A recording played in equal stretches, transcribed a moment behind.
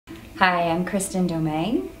Hi, I'm Kristen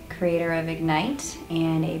Domingue, creator of Ignite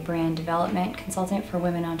and a brand development consultant for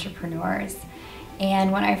women entrepreneurs.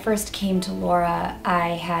 And when I first came to Laura, I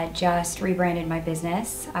had just rebranded my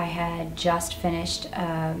business. I had just finished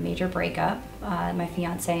a major breakup. My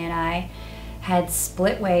fiance and I had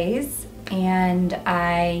split ways, and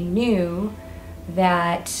I knew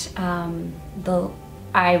that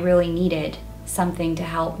I really needed something to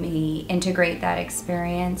help me integrate that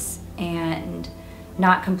experience and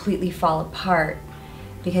not completely fall apart,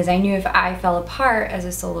 because I knew if I fell apart as a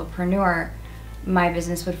solopreneur, my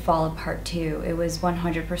business would fall apart too. It was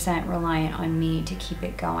 100% reliant on me to keep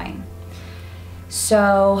it going.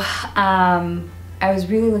 So I was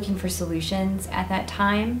really looking for solutions at that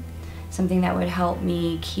time, something that would help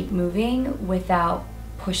me keep moving without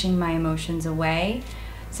pushing my emotions away,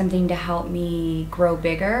 something to help me grow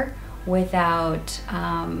bigger without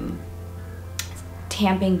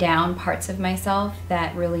tamping down parts of myself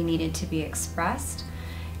that really needed to be expressed.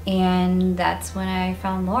 And that's when I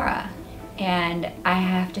found Laura. And I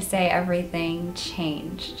have to say, everything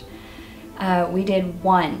changed. We did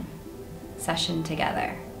one session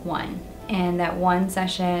together, and that one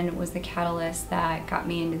session was the catalyst that got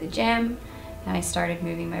me into the gym, and I started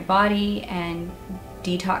moving my body and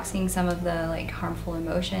detoxing some of the harmful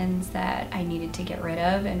emotions that I needed to get rid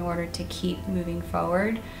of in order to keep moving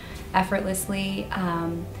forward effortlessly.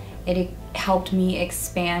 It helped me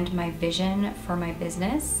expand my vision for my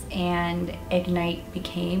business, and Ignite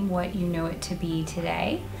became what you know it to be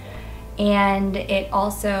today. And it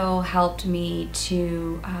also helped me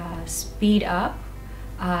to speed up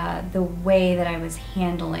the way that I was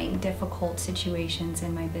handling difficult situations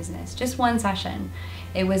in my business. Just one session.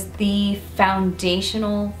 It was the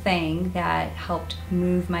foundational thing that helped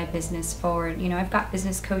move my business forward. You know, I've got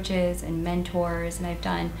business coaches and mentors, and I've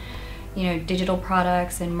done, digital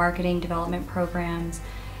products and marketing development programs.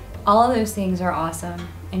 All of those things are awesome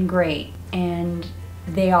and great, and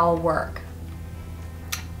they all work.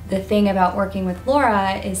 The thing about working with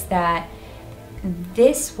Laura is that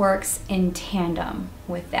this works in tandem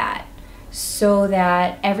with that, so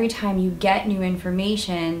that every time you get new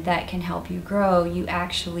information that can help you grow, you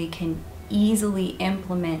actually can easily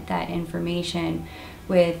implement that information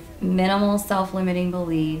with minimal self-limiting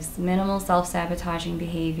beliefs, minimal self-sabotaging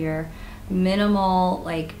behavior, minimal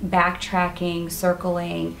backtracking,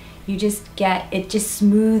 circling. It just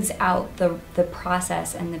smooths out the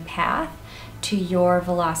process and the path to your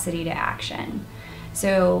velocity to action.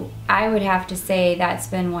 So I would have to say that's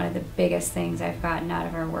been one of the biggest things I've gotten out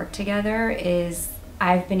of our work together, is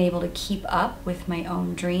I've been able to keep up with my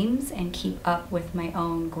own dreams and keep up with my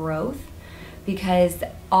own growth, because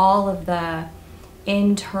all of the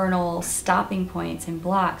internal stopping points and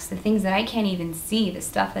blocks, the things that I can't even see, the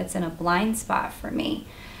stuff that's in a blind spot for me,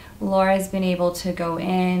 Laura's been able to go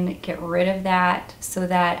in, get rid of that, so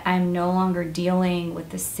that I'm no longer dealing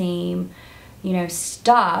with the same,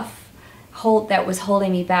 stuff that was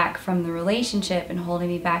holding me back from the relationship and holding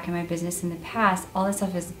me back in my business in the past. All this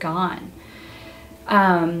stuff is gone.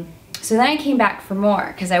 So then I came back for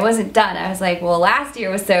more, because I wasn't done. I was like, well, last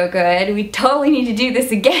year was so good, we totally need to do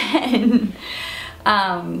this again.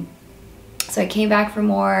 So I came back for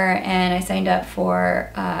more, and I signed up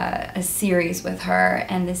for a series with her,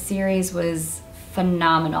 and the series was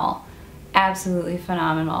phenomenal, absolutely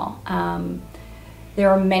phenomenal. There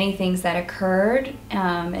were many things that occurred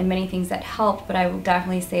and many things that helped, but I will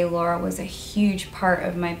definitely say Laura was a huge part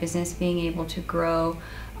of my business being able to grow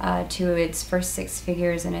to its first 6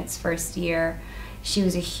 figures in its first year. She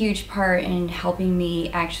was a huge part in helping me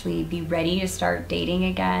actually be ready to start dating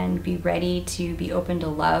again, be ready to be open to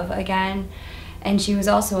love again. And she was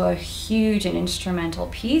also a huge and instrumental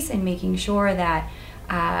piece in making sure that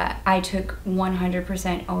I took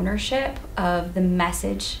 100% ownership of the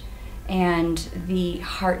message and the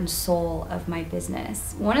heart and soul of my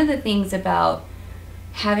business. One of the things about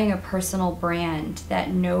having a personal brand that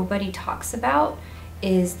nobody talks about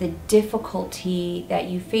is the difficulty that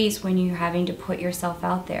you face when you're having to put yourself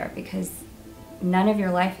out there, because none of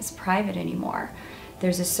your life is private anymore.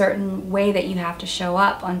 There's a certain way that you have to show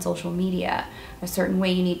up on social media, a certain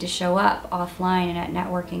way you need to show up offline and at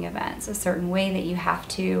networking events, a certain way that you have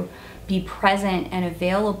to be present and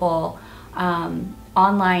available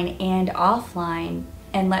online and offline,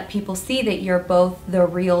 and let people see that you're both the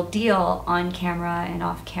real deal on camera and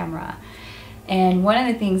off camera. And one of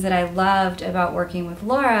the things that I loved about working with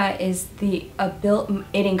Laura is it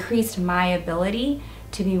increased my ability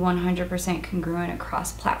to be 100% congruent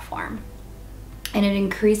across platform. And it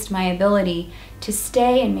increased my ability to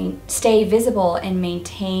stay visible and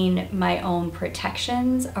maintain my own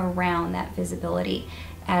protections around that visibility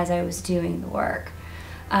as I was doing the work.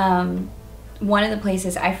 One of the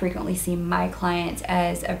places I frequently see my clients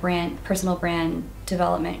as a personal brand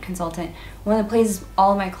development consultant, one of the places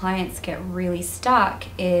all of my clients get really stuck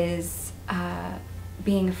is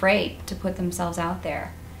being afraid to put themselves out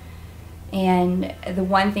there. And the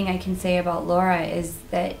one thing I can say about Laura is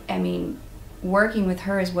that, I mean, working with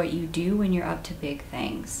her is what you do when you're up to big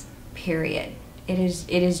things, period. It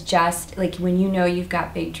is just like when you know you've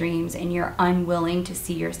got big dreams and you're unwilling to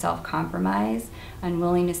see yourself compromise,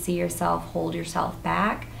 unwilling to see yourself hold yourself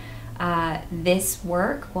back, this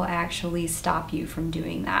work will actually stop you from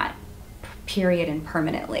doing that, period and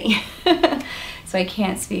permanently. So I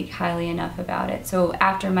can't speak highly enough about it. So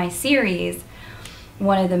after my series,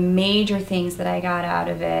 one of the major things that I got out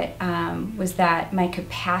of it was that my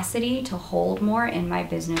capacity to hold more in my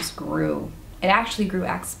business grew. It actually grew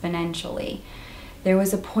exponentially. There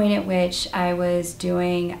was a point at which I was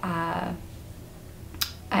doing, I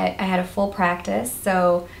had a full practice,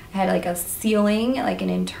 so I had like a ceiling, like an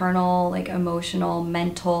internal, like emotional,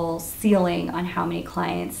 mental ceiling on how many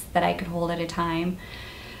clients that I could hold at a time.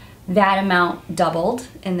 That amount doubled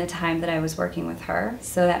in the time that I was working with her,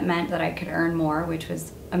 so that meant that I could earn more, which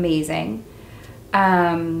was amazing.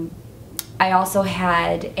 I also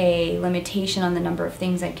had a limitation on the number of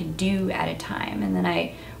things I could do at a time, and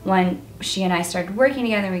then when she and I started working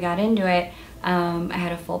together, we got into it, I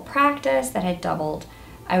had a full practice that had doubled.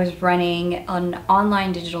 I was running an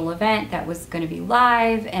online digital event that was going to be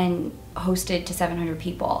live and hosted to 700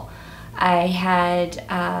 people. I had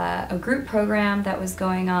a group program that was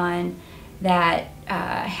going on that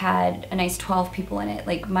had a nice 12 people in it.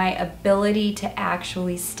 Like, my ability to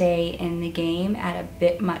actually stay in the game at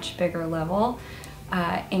a much bigger level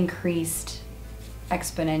increased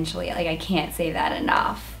exponentially. Like, I can't say that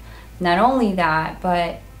enough. Not only that,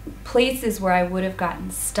 but places where I would have gotten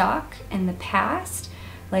stuck in the past,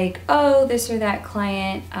 like, oh, this or that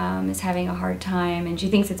client is having a hard time and she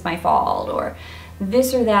thinks it's my fault, or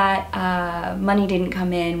this or that money didn't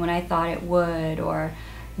come in when I thought it would, or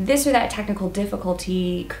this or that technical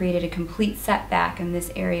difficulty created a complete setback in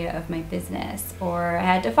this area of my business, or I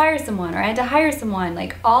had to fire someone, or I had to hire someone.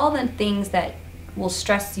 Like, all the things that will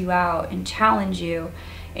stress you out and challenge you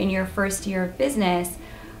in your first year of business.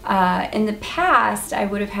 In the past, I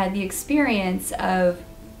would have had the experience of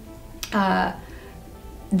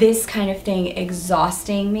this kind of thing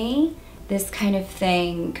exhausting me, this kind of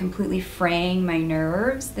thing completely fraying my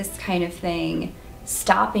nerves, this kind of thing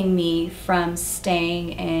stopping me from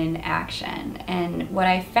staying in action. And what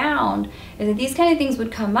I found is that these kind of things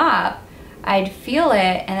would come up, I'd feel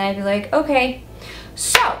it, and I'd be like, okay,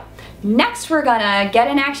 so next we're gonna get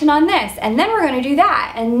in action on this, and then we're gonna do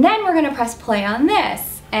that, and then we're gonna press play on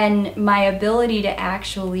this. And my ability to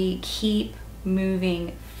actually keep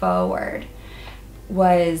moving forward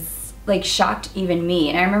was like, shocked even me.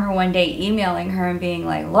 And I remember one day emailing her and being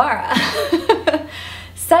like, Laura,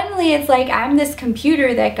 suddenly it's like I'm this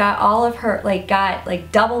computer that got all of her, got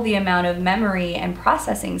double the amount of memory and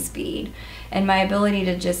processing speed, and my ability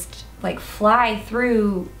to just like fly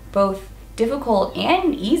through both difficult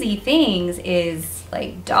and easy things is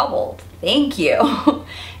like doubled. Thank you.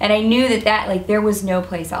 And I knew that there was no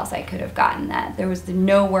place else I could have gotten that. There was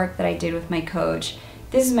no work that I did with my coach.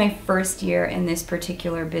 This is my first year in this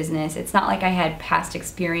particular business. It's not like I had past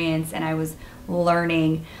experience and I was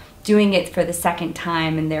learning, doing it for the second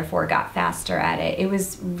time, and therefore got faster at it. It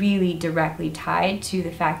was really directly tied to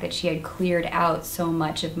the fact that she had cleared out so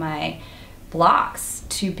much of my blocks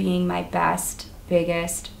to being my best,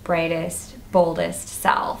 biggest, brightest, boldest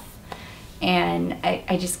self. And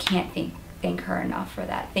I just can't thank her enough for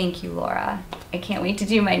that. Thank you, Laura. I can't wait to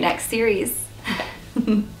do my next series.